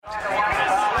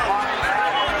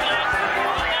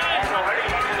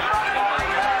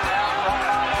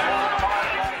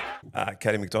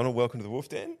Katie McDonald, welcome to the Wolf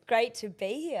Den. Great to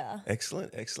be here.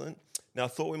 Excellent, excellent. Now, I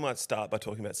thought we might start by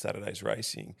talking about Saturday's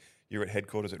racing. You were at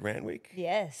headquarters at Randwick.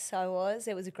 Yes, I was.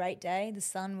 It was a great day. The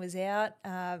sun was out.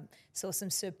 Saw some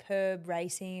superb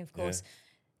racing. Of course,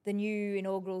 the new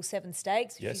inaugural 7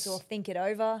 Stakes, which you saw Think It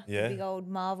Over. Yeah. The big old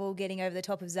marvel getting over the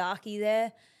top of Zaki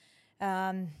there.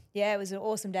 It was an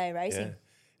awesome day of racing.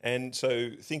 Yeah. And so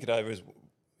Think It Over is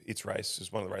its race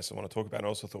is one of the races I want to talk about. And I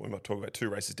also thought we might talk about 2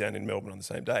 races down in Melbourne on the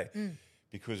same day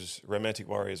because Romantic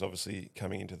Warrior is obviously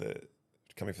coming for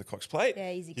the Cox Plate.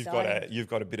 Yeah, he's exciting. You've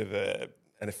got a bit of an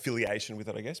affiliation with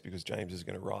it, I guess, because James is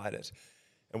going to ride it.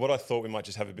 And what I thought we might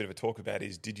just have a bit of a talk about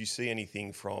is, did you see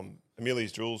anything from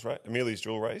Amelia's Jewel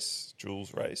race,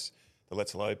 the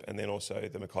Let's Elope, and then also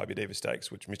the Mackay Diva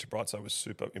Stakes, which Mr. Brightside was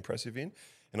super impressive in,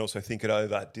 and also Think It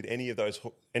Over. Did any of those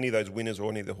winners or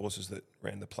any of the horses that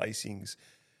ran the placings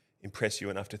impress you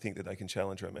enough to think that they can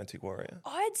challenge Romantic Warrior?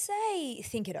 I'd say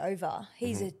Think It Over.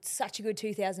 He's such a good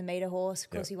 2,000 metre horse. Of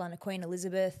course, he won a Queen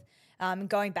Elizabeth.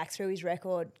 Going back through his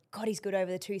record, God, he's good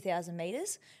over the 2,000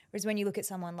 metres. Whereas when you look at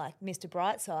someone like Mr.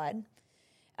 Brightside,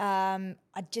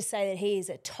 I'd just say that he is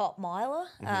a top miler.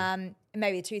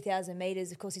 Maybe the 2,000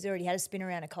 metres, of course, he's already had a spin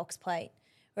around a Cox Plate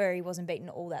where he wasn't beaten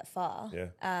all that far. Yeah.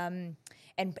 And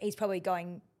he's probably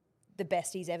going the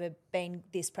best he's ever been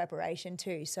this preparation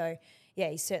too. So, yeah,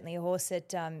 he's certainly a horse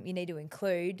that you need to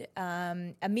include.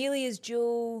 Amelia's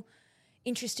Jewel,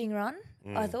 interesting run,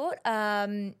 I thought.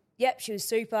 Yep, she was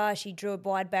super. She drew a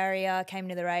wide barrier, came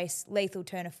into the race, lethal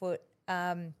turn of foot.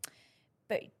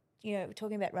 But, you know,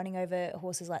 talking about running over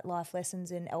horses like Life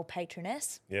Lessons and El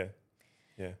Patroness.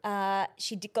 Yeah.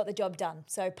 She got the job done.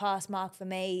 So pass mark for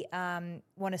me.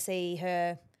 Want to see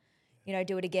her,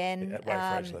 do it again. At weight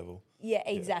for age level. Yeah,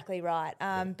 exactly right.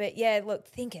 But, yeah, look,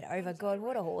 Think It Over. God,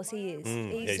 what a horse he is.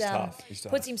 He's tough. He's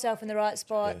tough. Puts himself in the right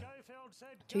spot.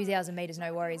 2,000 metres,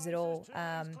 no worries at all.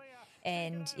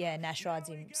 And Nash rides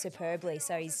him superbly.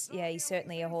 So he's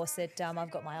certainly a horse that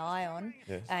I've got my eye on.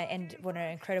 Yes. And what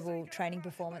an incredible training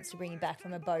performance to bring him back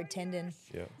from a bowed tendon.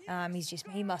 Yeah.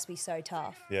 He must be so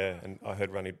tough. Yeah, and I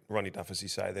heard Ronnie Duffy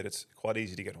say that it's quite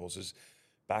easy to get horses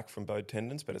back from bowed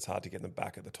tendons, but it's hard to get them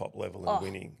back at the top level and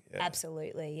winning. Yeah.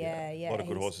 Absolutely, yeah. A lot of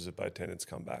good horses at bowed tendons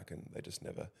come back and they just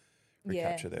never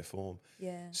recapture their form.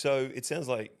 Yeah. So it sounds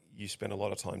like you spend a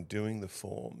lot of time doing the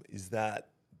form.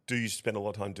 Do you spend a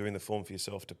lot of time doing the form for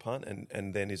yourself to punt?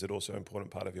 And then is it also an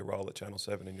important part of your role at Channel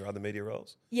 7 and your other media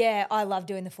roles? Yeah, I love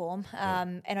doing the form.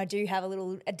 And I do have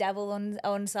a dabble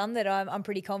on some that I'm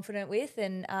pretty confident with.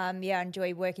 And, I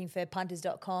enjoy working for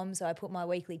punters.com. So I put my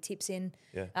weekly tips in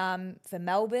for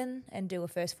Melbourne and do a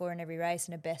first 4 in every race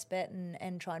and a best bet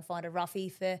and try and find a roughie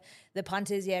for the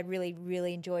punters. Yeah, really,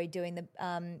 really enjoy doing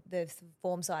the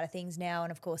form side of things now.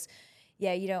 And, of course,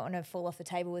 you don't want to fall off the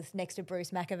table with next to Bruce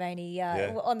McAvaney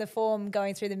on the form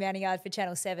going through the mounting yard for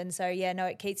Channel 7. So,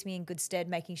 it keeps me in good stead,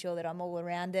 making sure that I'm all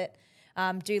around it.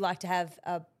 Do like to have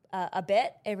a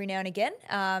bet every now and again,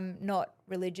 not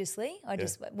religiously. I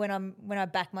just when I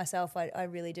back myself, I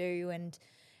really do. And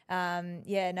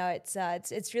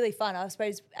it's really fun. I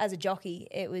suppose as a jockey,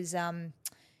 it was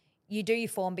you do your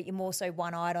form, but you're more so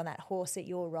one-eyed on that horse that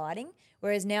you're riding.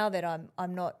 Whereas now that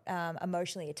I'm not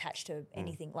emotionally attached to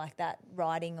anything like that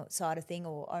riding side of thing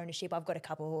or ownership, I've got a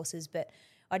couple of horses, but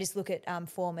I just look at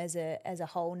form as a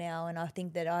whole now, and I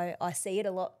think that I see it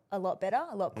a lot better,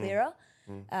 a lot clearer.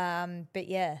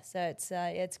 So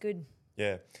it's good.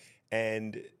 Yeah,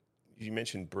 and you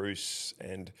mentioned Bruce,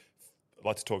 and I'd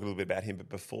like to talk a little bit about him. But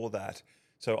before that,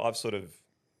 so I've sort of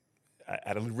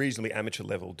at a reasonably amateur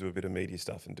level do a bit of media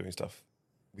stuff and doing stuff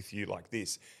with you like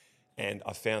this. And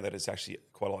I found that it's actually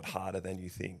quite a lot harder than you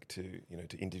think to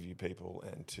interview people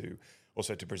and to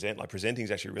also to present. Like presenting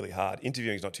is actually really hard.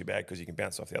 Interviewing is not too bad because you can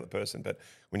bounce off the other person. But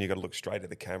when you've got to look straight at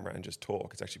the camera and just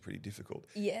talk, it's actually pretty difficult.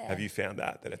 Yeah. Have you found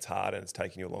that it's hard and it's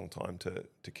taking you a long time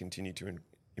to continue to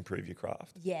improve your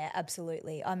craft? Yeah,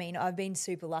 absolutely. I mean, I've been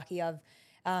super lucky. I've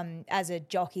as a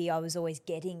jockey, I was always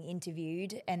getting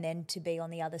interviewed, and then to be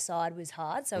on the other side was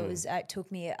hard. So it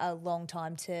took me a long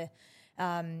time to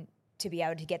be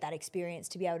able to get that experience,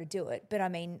 to be able to do it. But I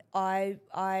mean, I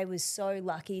was so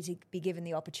lucky to be given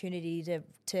the opportunity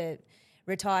to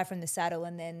retire from the saddle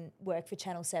and then work for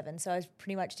Channel 7. So I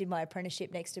pretty much did my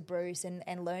apprenticeship next to Bruce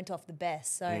and learnt off the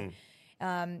best. So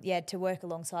to work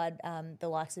alongside the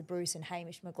likes of Bruce and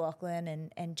Hamish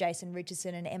McLaughlin and Jason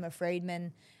Richardson and Emma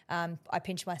Friedman, I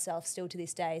pinch myself still to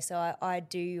this day. So I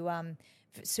do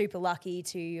super lucky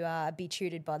to be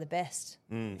tutored by the best.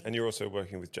 And you're also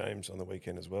working with James on the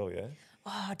weekend as well, yeah?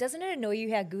 Oh, doesn't it annoy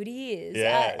you how good he is?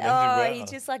 Yeah. He's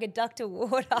just like a duck to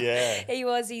water. Yeah.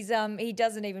 He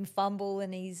doesn't even fumble,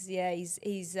 and he's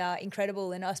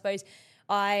incredible. And I suppose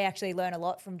I actually learn a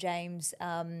lot from James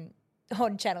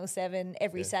on Channel 7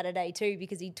 every Saturday too,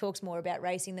 because he talks more about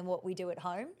racing than what we do at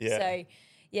home. Yeah. So,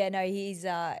 yeah, no, he's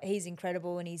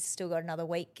incredible, and he's still got another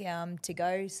week to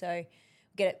go. So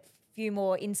get a few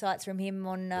more insights from him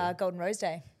on Golden Rose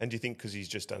Day. And do you think because he's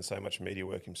just done so much media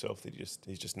work himself that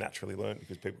he's just naturally learned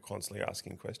because people are constantly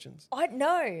asking questions? I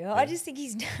just think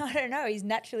I don't know, he's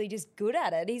naturally just good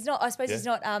at it. He's not, I suppose he's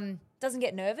not, doesn't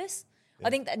get nervous. I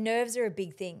think that nerves are a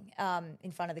big thing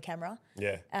in front of the camera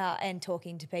and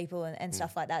talking to people and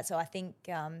stuff like that. So I think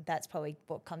that's probably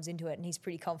what comes into it, and he's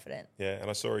pretty confident. Yeah, and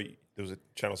I saw there was a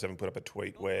Channel 7 put up a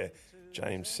tweet where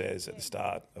James says at the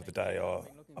start of the day,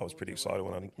 I was pretty excited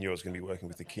when I knew I was going to be working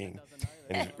with the King,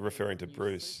 and he's referring to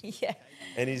Bruce. Yeah.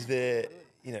 And is there,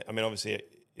 I mean, obviously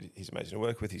he's amazing to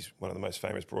work with. He's one of the most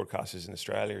famous broadcasters in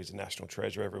Australia. He's a national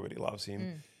treasure. Everybody loves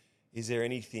him. Is there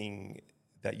anything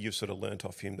that you've sort of learnt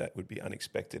off him that would be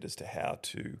unexpected as to how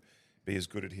to be as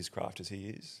good at his craft as he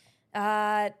is?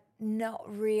 Not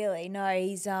really. No,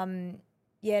 he's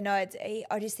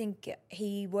I just think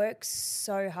he works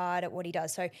so hard at what he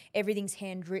does. So everything's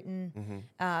handwritten,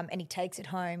 and he takes it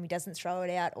home. He doesn't throw it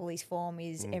out. All his form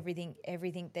is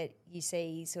everything that you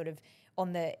see sort of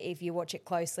if you watch it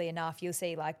closely enough, you'll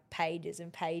see like pages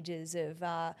and pages of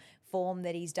form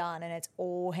that he's done, and it's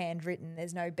all handwritten.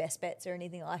 There's no best bets or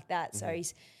anything like that. So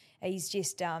he's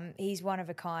just he's one of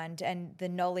a kind, and the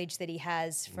knowledge that he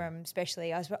has from,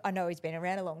 especially I know he's been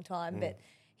around a long time, but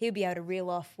he'll be able to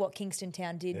reel off what Kingston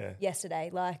Town did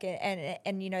yesterday, like,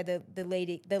 and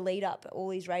the lead up all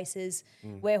these races,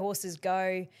 where horses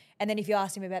go, and then if you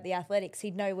asked him about the athletics,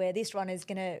 he'd know where this runner's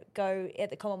going to go at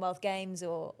the Commonwealth Games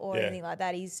or anything like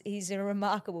that. He's a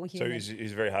remarkable human. So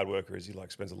he's a very hard worker. Is he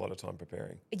spends a lot of time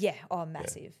preparing? Yeah,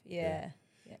 massive. Yeah.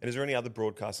 And is there any other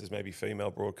broadcasters, maybe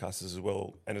female broadcasters as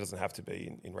well, and it doesn't have to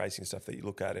be in racing stuff, that you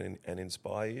look at and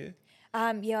inspire you?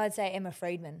 I'd say Emma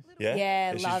Friedman.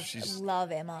 Yeah?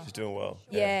 Love Emma. She's doing well.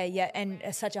 Yeah, and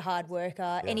such a hard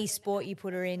worker. Any sport you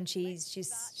put her in, she's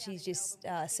just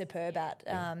superb at.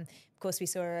 Of course, we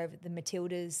saw her over the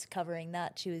Matildas covering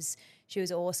that. She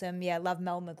was awesome. Yeah, love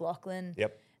Mel McLaughlin.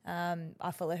 Yep.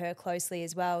 I follow her closely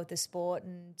as well with the sport,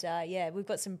 and we've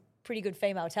got some pretty good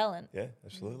female talent. Yeah,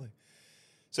 absolutely.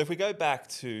 So if we go back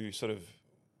to sort of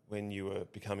when you were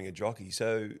becoming a jockey,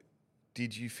 so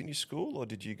did you finish school or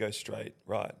did you go straight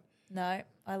right? No,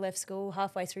 I left school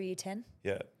halfway through year 10.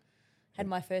 Yeah. Had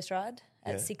my first ride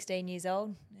at 16 years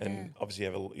old. And obviously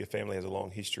your family has a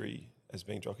long history as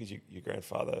being jockeys. Your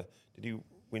grandfather, did he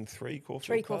win 3 Caulfield Cups?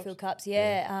 3 Caulfield Cups,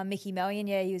 yeah. Mickey Mellion,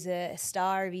 he was a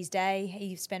star of his day.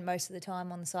 He spent most of the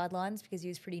time on the sidelines because he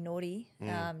was pretty naughty,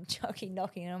 jockey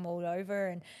knocking them all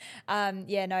over. And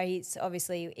he's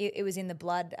obviously, it was in the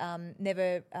blood.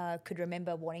 Never could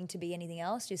remember wanting to be anything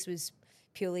else, just was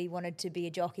purely wanted to be a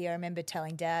jockey. I remember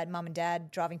telling Mum and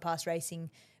Dad, driving past Racing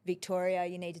Victoria,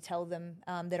 you need to tell them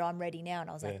that I'm ready now. And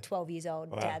I was like 12 years old.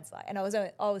 Wow. Dad's like, and I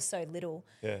was so little.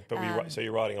 Yeah, but so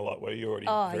you're riding a lot. Were you already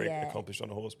very accomplished on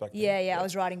a horse back then? Yeah, I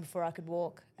was riding before I could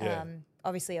walk. Yeah.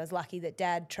 Obviously, I was lucky that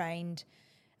Dad trained,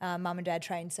 Mum and Dad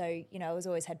trained. So, I was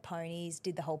always had ponies,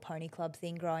 did the whole pony club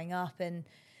thing growing up. And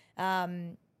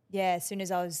as soon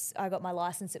as I got my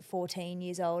license at 14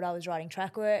 years old, I was riding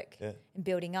track work and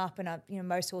building up. And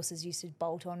most horses used to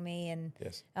bolt on me, and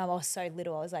I was so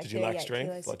little. I was like, did you lack strength?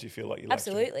 Kilos. Like, do you feel like you lack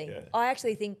Absolutely. strength? I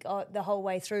actually think the whole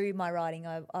way through my riding,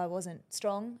 I wasn't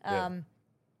strong. I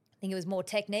think it was more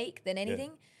technique than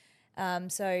anything. I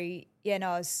was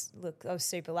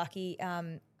super lucky.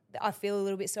 I feel a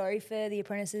little bit sorry for the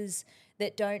apprentices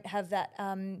that don't have that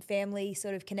family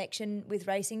sort of connection with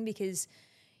racing, because,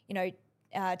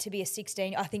 to be a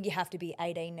 16, I think you have to be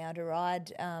 18 now to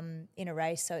ride in a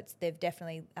race. So they've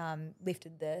definitely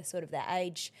lifted the sort of the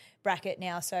age bracket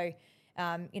now. So,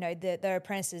 there are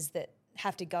apprentices that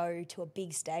have to go to a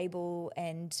big stable,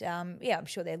 and I'm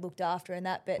sure they're looked after and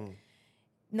that, but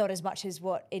not as much as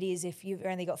what it is if you've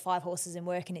only got 5 horses in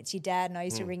work and it's your dad. And I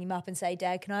used to ring him up and say,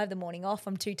 Dad, can I have the morning off?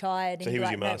 I'm too tired. So and he was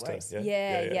your master?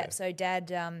 Yeah. So Dad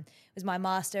was my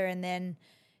master, and then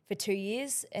for 2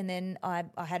 years, and then I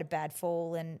had a bad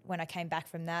fall, and when I came back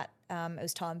from that, it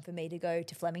was time for me to go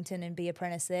to Flemington and be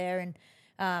apprentice there,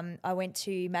 and I went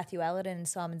to Matthew Allerton and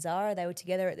Simon Zara. They were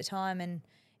together at the time, and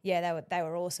they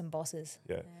were awesome bosses.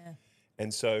 Yeah.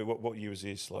 And so what year was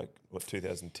this, like, what,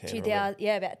 2010?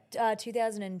 2000,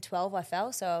 2012 I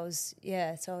fell, so I was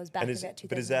back about 2013.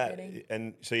 But is that,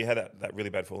 and so you had that really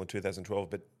bad fall in 2012,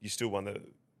 but you still won the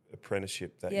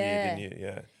apprenticeship that year, didn't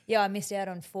you? Yeah, I missed out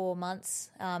on 4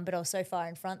 months, but I was so far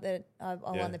in front that I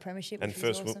won the premiership. And which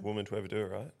first was awesome. Woman to ever do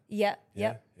it, right? Yeah,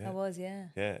 I was, Yeah,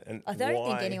 and I don't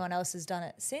think anyone else has done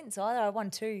it since either. I won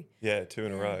 2. Yeah, 2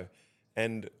 in a row.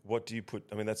 And what do you put?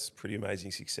 I mean, that's pretty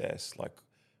amazing success. Like,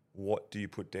 what do you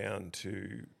put down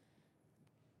to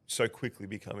so quickly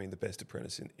becoming the best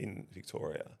apprentice in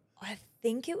Victoria? I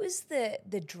think it was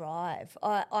the drive.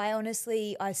 I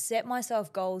honestly, I set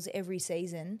myself goals every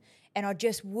season, and I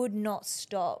just would not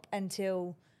stop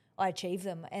until I achieved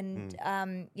them. And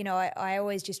I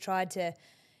always just tried to.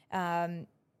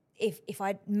 If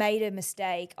I made a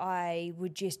mistake, I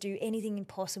would just do anything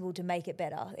possible to make it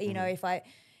better. You know, if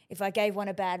I gave one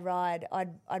a bad ride,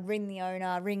 I'd ring the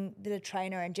owner, ring the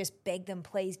trainer, and just beg them,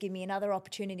 please give me another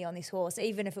opportunity on this horse,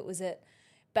 even if it was at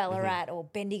Ballarat or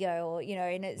Bendigo or,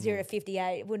 in at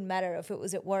 0-58. It wouldn't matter if it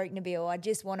was at Warwick Nabil. I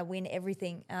just want to win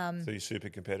everything. So you're super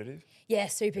competitive? Yeah,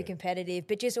 super competitive,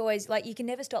 but just always, you can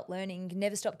never stop learning. You can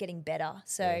never stop getting better.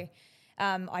 So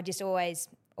I just always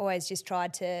just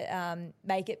tried to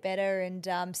make it better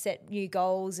and set new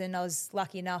goals. And I was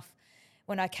lucky enough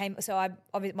when I came. So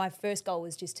my first goal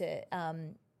was just to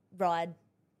ride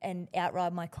and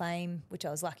outride my claim, which I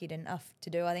was lucky enough to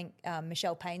do. I think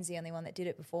Michelle Payne's the only one that did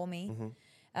it before me.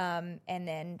 And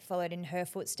then followed in her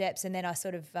footsteps. And then I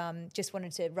sort of just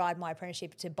wanted to ride my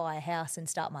apprenticeship to buy a house and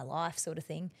start my life sort of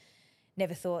thing.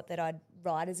 Never thought that I'd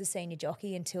ride as a senior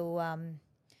jockey until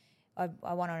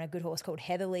I won on a good horse called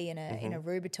Heatherly in a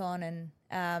Rubiton,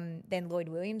 and then Lloyd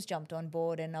Williams jumped on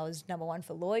board, and I was number one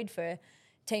for Lloyd for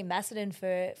Team Macedon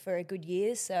for a good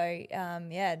year. So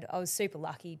I was super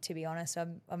lucky, to be honest.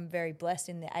 I'm very blessed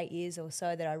in the 8 years or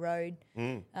so that I rode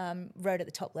at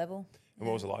the top level. And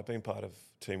what was it like being part of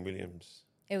Team Williams?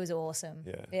 It was awesome.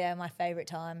 Yeah, my favourite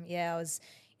time. Yeah, I was,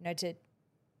 to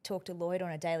talk to Lloyd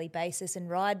on a daily basis and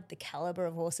ride the calibre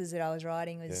of horses that I was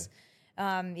riding was.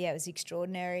 It was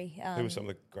extraordinary. Who were some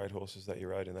of the great horses that you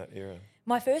rode in that era?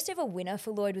 My first ever winner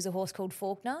for Lloyd was a horse called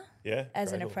Faulkner. Yeah,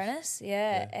 as an apprentice.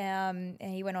 And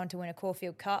he went on to win a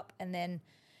Caulfield Cup, and then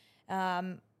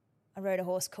I rode a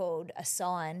horse called A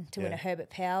Sign to win a Herbert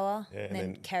Power, and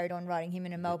then carried on riding him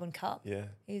in a Melbourne Cup. Yeah,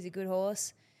 he was a good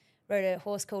horse. Rode a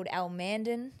horse called Al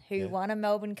Mandan, who won a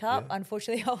Melbourne Cup.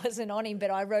 Unfortunately, I wasn't on him, but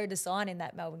I rode A Sign in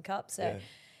that Melbourne Cup. So.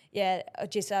 Yeah,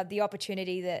 just the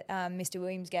opportunity that Mr.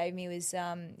 Williams gave me was,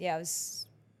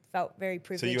 felt very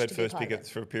privileged. So you had to first be part pick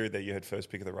for a period there. You had first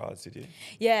pick of the rides, did you?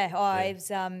 Yeah, I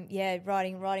was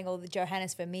riding all the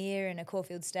Johannes Vermeer and a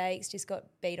Caulfield Stakes. Just got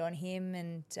beat on him,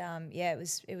 and it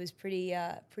was pretty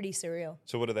surreal.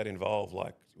 So what did that involve?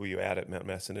 Like, were you out at Mount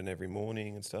Macedon every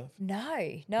morning and stuff? No.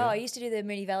 I used to do the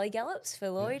Moonee Valley Gallops for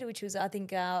Lloyd, which was I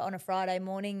think on a Friday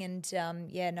morning,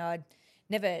 and I'd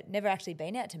Never actually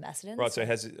been out to Macedon. Right, so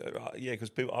has because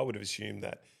people, I would have assumed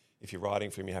that if you're riding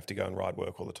for him, you have to go and ride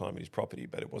work all the time at his property,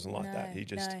 but it wasn't like that. He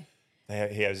just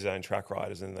he has his own track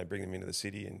riders, and they bring them into the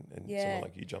city, and someone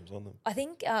like you jumps on them. I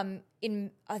think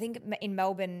in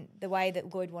Melbourne, the way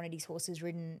that Lloyd wanted his horses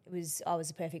ridden I was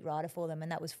a perfect rider for them,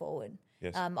 and that was forward.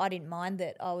 Yes. I didn't mind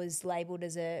that I was labelled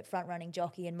as a front running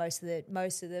jockey, and most of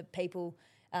the people.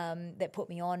 That put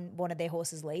me on wanted their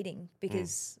horses leading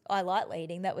because I like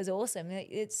leading. That was awesome.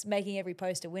 It's making every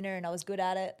post a winner, and I was good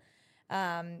at it.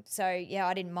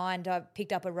 I didn't mind. I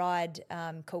picked up a ride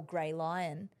called Grey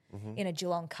Lion in a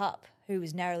Geelong Cup, who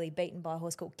was narrowly beaten by a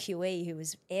horse called QE, who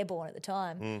was airborne at the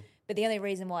time. But the only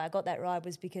reason why I got that ride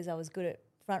was because I was good at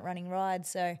front running rides.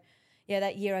 So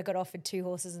that year I got offered 2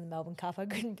 horses in the Melbourne Cup. I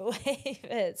couldn't believe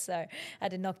it. So I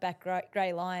had to knock back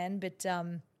Grey Lion, but.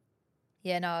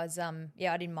 I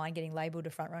didn't mind getting labelled a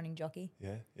front-running jockey.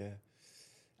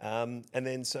 And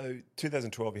then so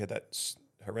 2012, you had that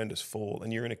horrendous fall,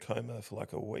 and you're in a coma for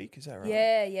like a week. Is that right?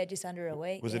 Yeah, just under a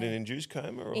week. Was it an induced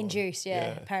coma? Or? Induced,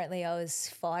 yeah. Apparently, I was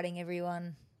fighting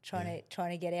everyone, trying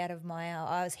to get out of my.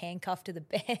 I was handcuffed to the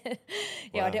bed.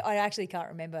 Wow. I actually can't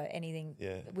remember anything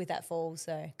with that fall,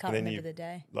 so can't remember the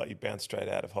day. Like you bounced straight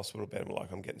out of hospital bed and were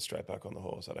like, I'm getting straight back on the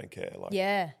horse. I don't care. Like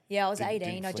I was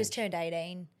 18. I just turned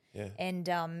 18. Yeah. And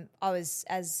I was,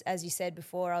 as you said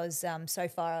before, I was so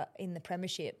far in the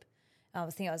premiership. I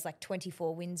think I was like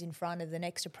 24 wins in front of the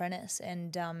next apprentice.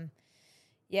 And,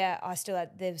 I still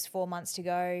had, there was 4 months to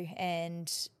go and,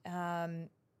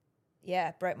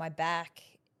 broke my back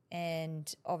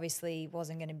and obviously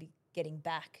wasn't going to be getting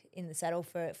back in the saddle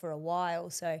for a while.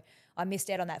 So I missed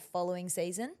out on that following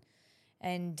season.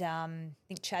 And I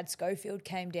think Chad Schofield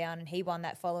came down and he won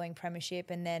that following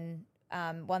premiership. And then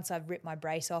once I've ripped my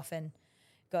brace off and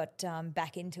got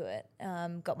back into it,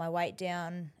 got my weight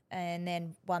down and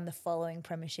then won the following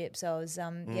premiership. So I was,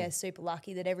 super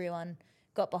lucky that everyone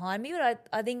got behind me. But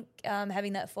I think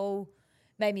having that fall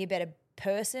made me a better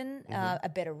person, a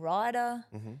better rider.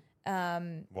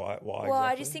 Why Well, exactly?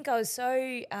 I just think I was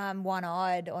so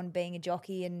one-eyed on being a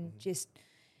jockey and just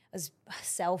I was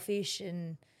selfish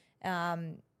and,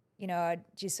 I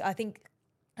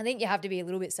think you have to be a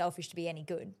little bit selfish to be any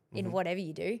good in whatever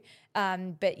you do.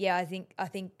 But yeah, I think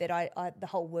that I the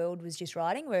whole world was just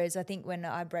riding. Whereas I think when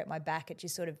I broke my back, it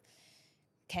just sort of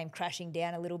came crashing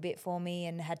down a little bit for me,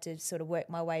 and had to sort of work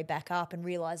my way back up and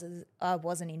realise I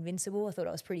wasn't invincible. I thought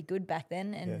I was pretty good back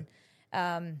then, and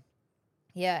and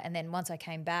then once I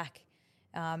came back,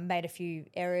 made a few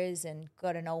errors and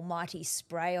got an almighty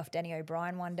spray off Danny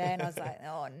O'Brien one day, and I was like,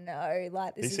 oh no,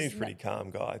 like this. He seems pretty calm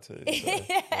guy too. So,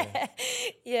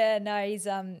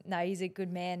 he's a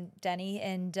good man, Danny,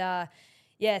 and so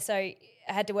I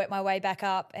had to work my way back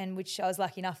up, and which I was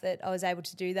lucky enough that I was able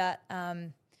to do that.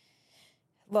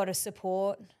 A lot of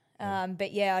support,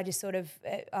 but yeah, I just sort of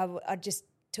I just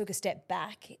took a step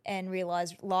back and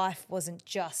realised life wasn't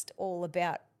just all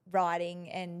about riding,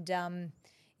 and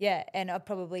and I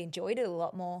probably enjoyed it a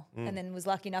lot more, and then was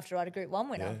lucky enough to ride a Group 1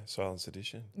 winner. Yeah, Silence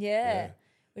Edition.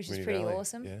 Which is pretty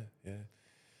awesome. Yeah.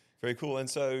 Very cool. And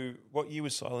so what year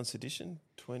was Silence Edition?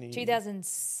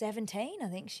 2017, I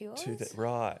think she was.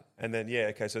 Right. And then,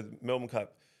 so the Melbourne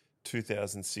Cup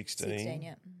 2016. 16,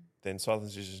 yeah. Then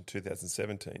Silence Edition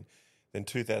 2017. Then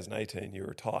 2018 you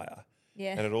retire.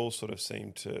 Yeah. And it all sort of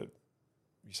seemed to...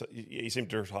 You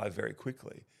seemed to retire very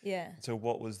quickly. Yeah. So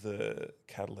what was the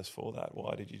catalyst for that?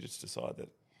 Why did you just decide that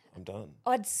I'm done?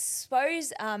 I'd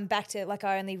suppose back to, like,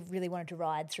 I only really wanted to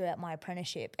ride throughout my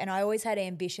apprenticeship, and I always had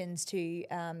ambitions to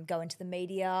go into the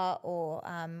media, or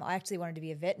I actually wanted to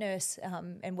be a vet nurse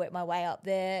and work my way up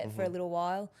there for a little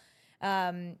while.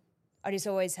 I just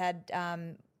always had...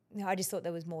 I just thought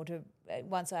there was more to,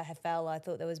 once I fell, I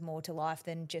thought there was more to life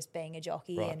than just being a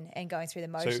jockey and going through the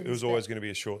motions. So it was always going to be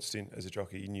a short stint as a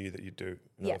jockey. You knew that you'd do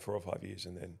another 4 or 5 years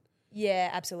and then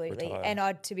absolutely. retire.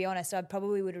 And to be honest, I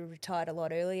probably would have retired a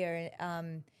lot earlier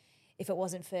if it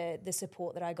wasn't for the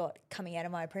support that I got coming out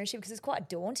of my apprenticeship, because it's quite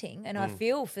daunting. And I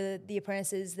feel for the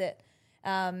apprentices that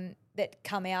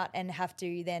come out and have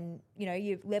to then,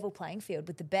 you level playing field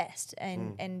with the best.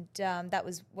 And that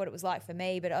was what it was like for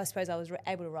me. But I suppose I was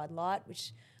able to ride light,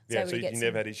 which... so you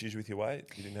never had issues with your weight?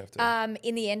 You didn't have to...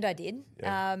 In the end, I did.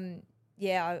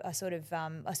 Yeah. I sort of...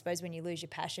 I suppose when you lose your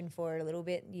passion for it a little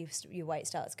bit, your weight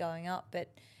starts going up. But,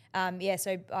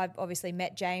 so I obviously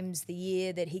met James the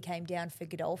year that he came down for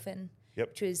Godolphin,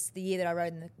 which was the year that I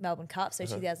rode in the Melbourne Cup, so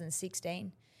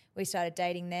 2016. We started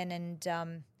dating then,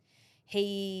 and...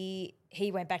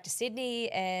 He went back to Sydney,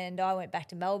 and I went back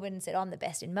to Melbourne and said, I'm the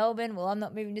best in Melbourne. Well, I'm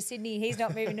not moving to Sydney. He's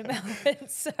not moving to Melbourne.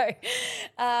 So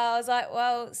I was like,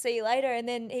 well, see you later. And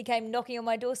then he came knocking on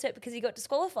my doorstep because he got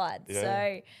disqualified.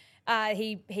 Yeah. So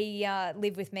he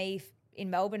lived with me in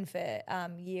Melbourne for a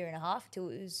year and a half till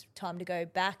it was time to go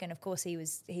back. And, of course,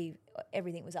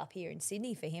 everything was up here in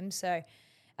Sydney for him. So,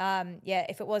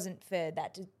 if it wasn't for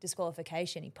that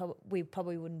disqualification, we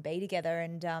probably wouldn't be together.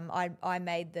 And I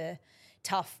made the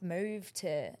tough move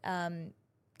to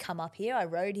come up here. I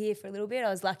rode here for a little bit. I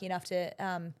was lucky enough to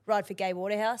ride for Gay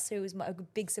Waterhouse, who was a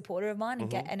big supporter of mine,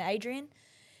 and Adrian.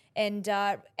 And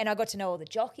I got to know all the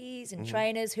jockeys and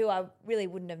trainers who I really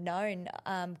wouldn't have known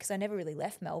because I never really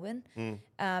left Melbourne.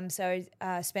 So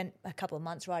I spent a couple of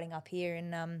months riding up here,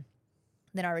 and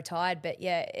then I retired. But,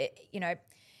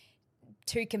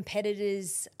 two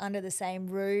competitors under the same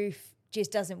roof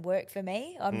just doesn't work for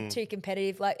me. I'm too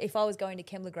competitive. Like, if I was going to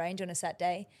Kembla Grange on a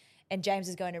Saturday and James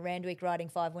is going to Randwick riding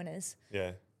 5 winners,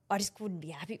 I just wouldn't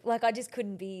be happy. Like, I just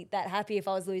couldn't be that happy if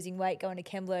I was losing weight going to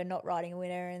Kembla and not riding a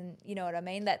winner, and you know what I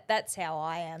mean? That's how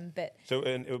I am. But but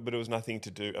it was nothing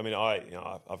to do. I mean,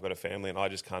 I've got a family, and I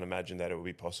just can't imagine that it would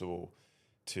be possible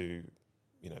to,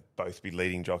 both be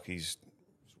leading jockeys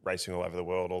racing all over the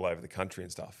world, all over the country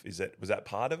and stuff. Was that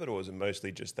part of it, or was it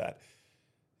mostly just that,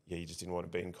 you just didn't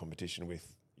want to be in competition with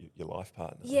your life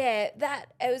partner? Yeah,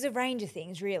 it was a range of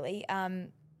things, really.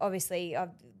 Obviously,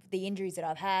 the injuries that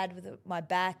I've had with my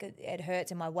back, it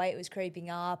hurts, and my weight was creeping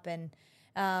up, and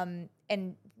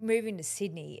moving to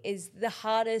Sydney is the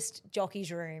hardest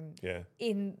jockey's room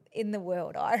in the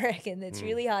world, I reckon. It's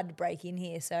really hard to break in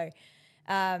here. So,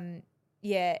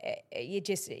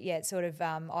 it's sort of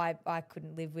I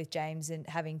couldn't live with James and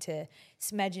having to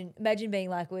imagine being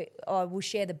like, we'll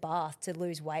share the bath to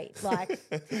lose weight. Like,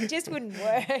 it just wouldn't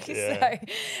work. Yeah.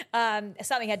 So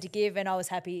something had to give, and I was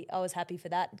happy for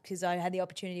that because I had the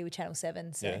opportunity with Channel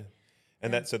 7. So. Yeah.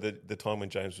 And so the time when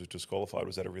James was disqualified,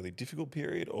 was that a really difficult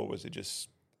period, or was it just,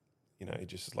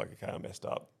 just like, okay, I messed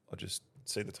up, I'll just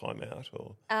see the time out?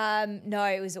 Or no,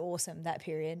 it was awesome, that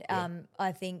period.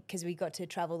 I think because we got to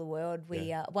travel the world.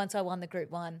 Once I won the Group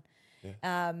 1,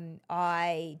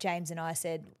 James and I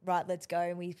said, right, let's go.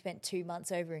 And we spent 2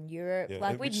 months over in Europe. Yeah.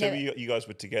 Like we'd So never. you guys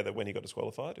were together when he got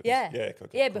disqualified? Yeah,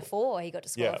 Cool. before he got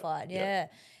disqualified. Yeah.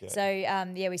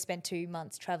 So we spent 2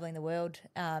 months traveling the world,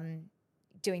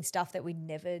 doing stuff that we'd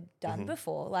never done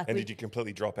before. Like, and did you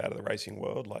completely drop out of the racing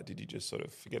world? Like, did you just sort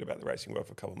of forget about the racing world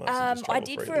for a couple of months? And just I travel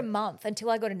did freely? for a month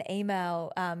until I got an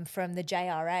email from the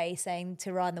JRA saying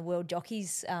to ride in the World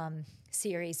Jockeys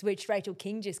series, which Rachel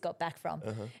King just got back from.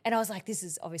 And I was like, this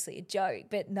is obviously a joke,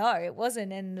 but no, it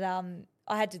wasn't. And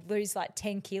I had to lose like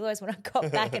 10 kilos when I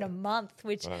got back in a month,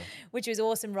 which was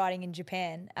awesome riding in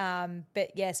Japan.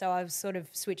 But yeah, so I was sort of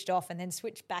switched off and then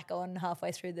switched back on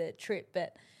halfway through the trip.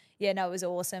 But yeah, no, it was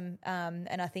awesome.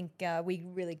 And I think we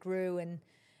really grew and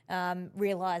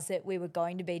realised that we were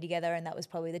going to be together, and that was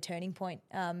probably the turning point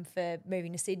for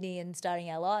moving to Sydney and starting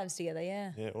our lives together,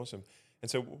 yeah. Yeah, awesome. And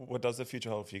so what does the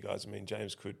future hold for you guys? I mean,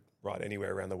 James could ride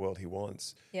anywhere around the world he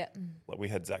wants. Yeah. Like we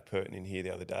had Zach Purton in here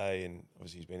the other day, and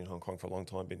obviously he's been in Hong Kong for a long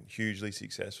time, been hugely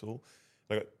successful.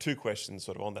 I got 2 questions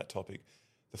sort of on that topic.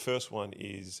 The first one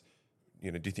is, do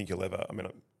you think you'll ever, I mean,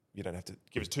 you don't have to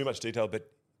give us too much detail,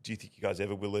 but do you think you guys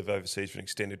ever will live overseas for an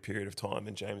extended period of time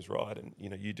and James ride and,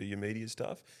 you do your media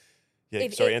stuff? Yeah,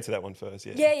 answer that one first.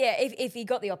 Yeah. Yeah. If he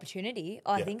got the opportunity,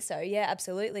 I think so. Yeah,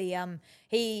 absolutely.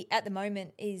 He at the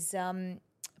moment is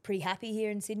pretty happy here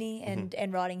in Sydney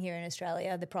and riding here in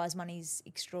Australia. The prize money's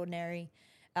extraordinary.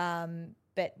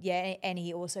 But yeah, and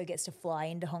he also gets to fly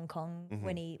into Hong Kong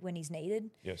when he's needed.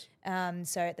 Yes.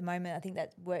 So at the moment, I think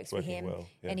that works for him. Well,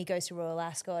 yeah. And he goes to Royal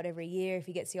Ascot every year if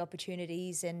he gets the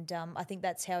opportunities. And I think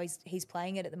that's how he's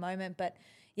playing it at the moment. But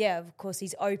yeah, of course,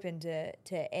 he's open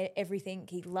to everything.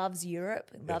 He loves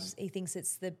Europe. He thinks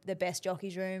it's the best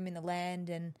jockeys room in the land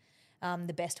and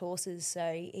the best horses.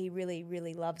 So he really,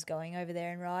 really loves going over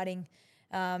there and riding,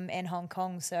 and Hong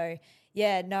Kong. So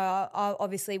yeah, no, I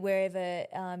obviously wherever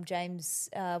James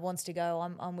wants to go,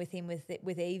 I'm with him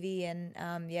with Evie, and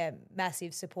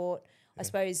massive support. I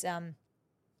suppose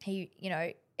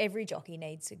every jockey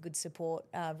needs a good support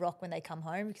rock when they come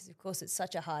home, because of course it's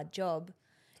such a hard job.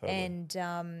 Totally.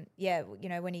 And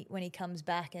when he comes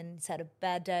back and he's had a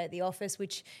bad day at the office,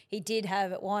 which he did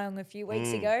have at Wyong a few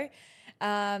weeks ago,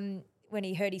 when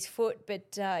he hurt his foot.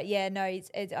 But I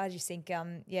just think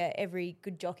every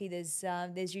good jockey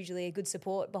there's usually a good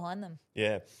support behind them.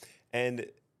 Yeah, and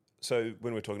so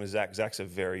when we're talking to Zach's a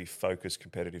very focused,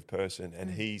 competitive person,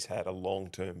 and he's had a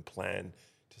long-term plan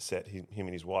to set him and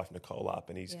his wife Nicole up,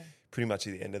 and he's pretty much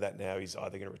at the end of that now. He's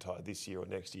either going to retire this year or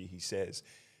next year, he says.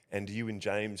 And do you and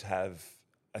James have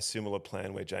a similar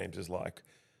plan where James is like,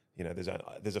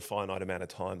 there's a finite amount of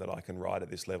time that I can ride at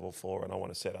this level for, and I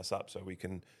want to set us up so we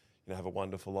can, have a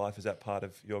wonderful life? Is that part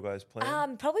of your guys'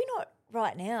 plan? Probably not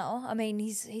right now. I mean,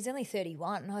 he's only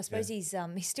 31. I suppose he's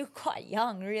still quite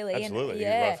young, really. Absolutely,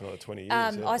 and, he's right for another 20 years.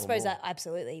 I suppose that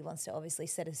absolutely he wants to obviously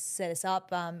set us up.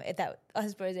 I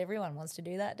suppose everyone wants to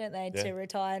do that, don't they? To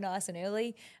retire nice and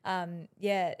early.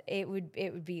 It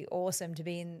would be awesome to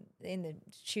be in the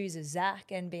shoes of Zach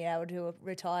and be able to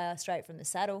retire straight from the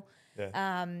saddle.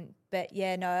 Yeah.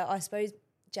 I suppose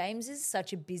James is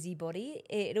such a busybody.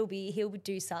 He'll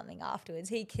do something afterwards.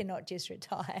 He cannot just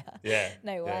retire. Yeah.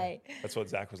 No way. That's what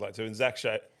Zach was like too. And Zach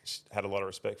had a lot of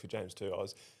respect for James too.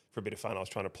 For a bit of fun, I was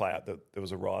trying to play out that there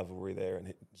was a rivalry there,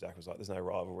 and Zach was like, there's no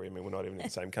rivalry. I mean, we're not even in the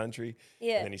same country.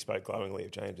 Yeah. And then he spoke glowingly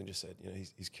of James and just said,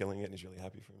 he's killing it and he's really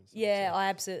happy for him. I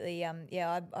absolutely,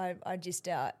 I just,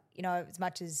 as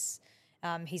much as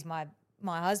he's my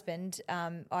husband,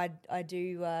 I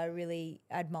do really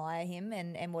admire him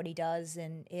and what he does,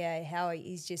 and how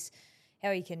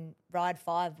he can ride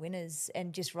 5 winners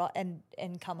and just ride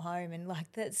and come home, and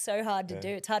like that's so hard to do.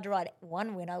 It's hard to ride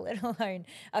 1 winner, let alone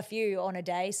a few on a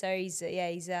day. So he's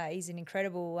an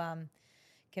incredible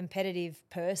competitive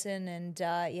person, and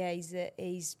he's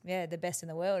the best in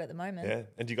the world at the moment. Yeah.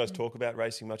 And do you guys talk about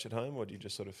racing much at home, or do you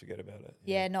just sort of forget about it?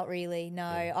 Yeah, not really. No,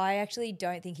 I actually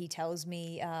don't think he tells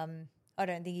me. I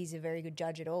don't think he's a very good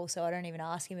judge at all, so I don't even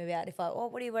ask him about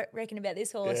what do you reckon about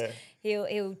this horse? Yeah.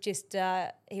 He'll just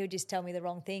tell me the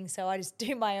wrong thing. So I just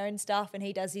do my own stuff, and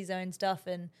he does his own stuff,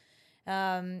 and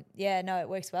it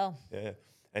works well. Yeah,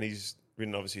 and he's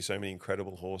ridden obviously so many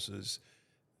incredible horses,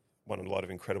 won a lot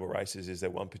of incredible races. Is there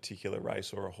one particular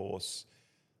race or a horse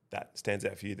that stands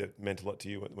out for you that meant a lot to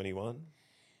you when he won?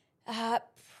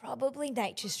 Probably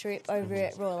Nature Strip over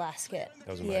at Royal Ascot. That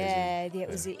was amazing. Yeah, it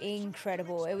was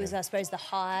incredible. It was, I suppose, the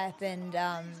hype and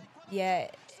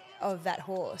of that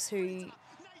horse who,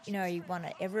 he won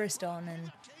at Everest on,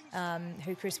 and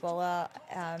who Chris Waller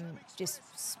just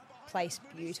placed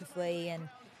beautifully, and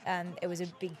it was a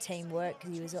big teamwork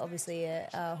because he was obviously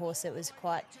a horse that was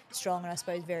quite strong and I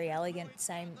suppose very elegant.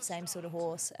 Same sort of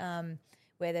horse,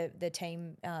 where the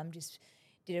team just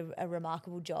did a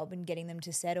remarkable job in getting them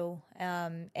to settle.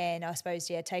 And I suppose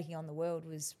taking on the world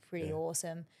was pretty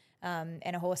awesome.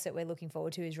 And a horse that we're looking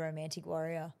forward to is Romantic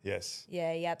Warrior. Yes.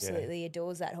 Yeah, he absolutely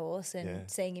adores that horse, and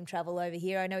seeing him travel over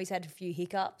here, I know he's had a few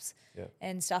hiccups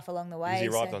and stuff along the way. He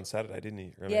arrived on Saturday, didn't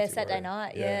he? Saturday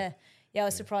night. Yeah, I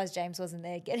was surprised James wasn't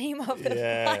there getting him off the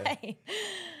plane.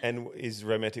 And is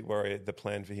Romantic Warrior the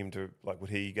plan for him to, like, would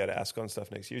he go to Ascot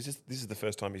stuff next year? This is the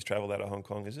first time he's travelled out of Hong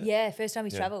Kong, is it? Yeah, first time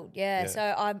he's travelled. Yeah,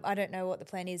 so I don't know what the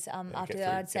plan is after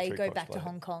I'd say go back to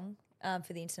Hong Kong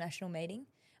for the international meeting.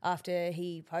 After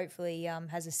he hopefully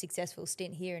has a successful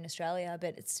stint here in Australia.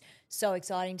 But it's so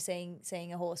exciting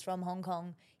seeing a horse from Hong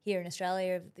Kong here in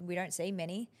Australia. We don't see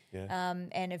many,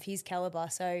 and of his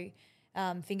calibre. So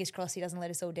fingers crossed he doesn't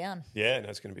let us all down. Yeah, no,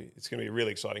 it's going to be a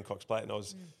really exciting Cox Plate. And I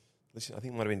was listening, I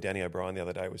think it might have been Danny O'Brien the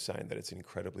other day was saying that it's an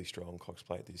incredibly strong Cox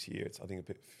Plate this year. It's, I think, a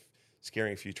bit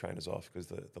scaring a few trainers off because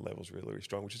the level's really, really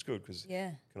strong, which is good because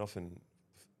can often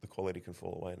the quality can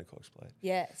fall away in a Cox Plate.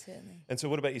 Yeah, certainly. And so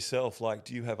what about yourself? Like,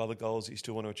 do you have other goals that you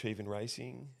still want to achieve in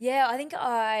racing? Yeah, I think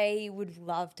I would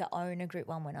love to own a Group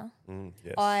 1 winner.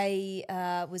 Yes.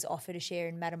 I was offered a share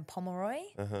in Madame Pomeroy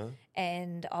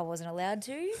and I wasn't allowed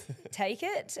to take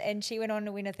it. And she went on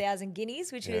to win 1,000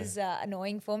 guineas, which was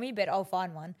annoying for me, but I'll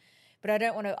find one. But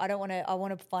I want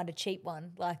to find a cheap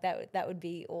one. Like that would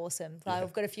be awesome. Like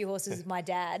I've got a few horses with my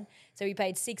dad. So he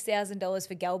paid $6,000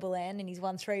 for Galbaland and he's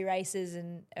won 3 races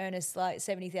and earned us like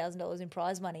 $70,000 in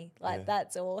prize money. Like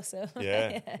that's awesome.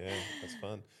 Yeah, that's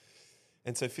fun.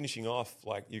 And so finishing off,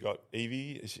 like you got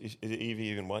Evie. Is Evie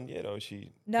even won yet, or is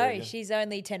she? No, she's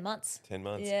only 10 months. 10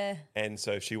 months. Yeah. And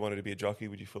so if she wanted to be a jockey,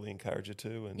 would you fully encourage her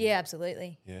to? And yeah,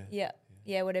 absolutely.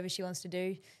 Yeah. Whatever she wants to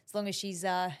do, as long as she's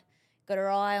got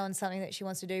her eye on something that she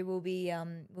wants to do, will be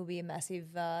a massive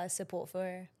support for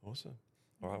her. Awesome.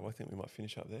 All right, well, I think we might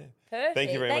finish up there. Perfect.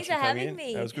 Thank you very Thanks much for coming having in.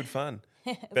 me. That was good fun.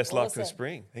 Best luck for the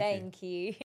spring. Thank you.